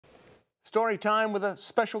Story time with a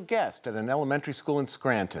special guest at an elementary school in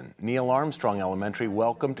Scranton. Neil Armstrong Elementary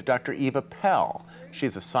welcomed Dr. Eva Pell.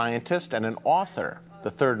 She's a scientist and an author.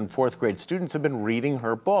 The 3rd and 4th grade students have been reading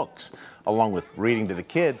her books. Along with reading to the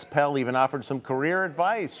kids, Pell even offered some career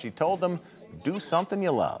advice. She told them, do something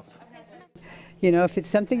you love. You know, if it's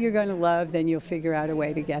something you're going to love, then you'll figure out a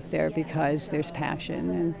way to get there because there's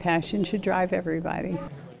passion, and passion should drive everybody.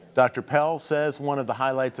 Dr. Pell says one of the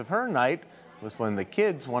highlights of her night was when the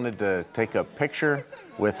kids wanted to take a picture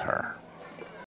with her.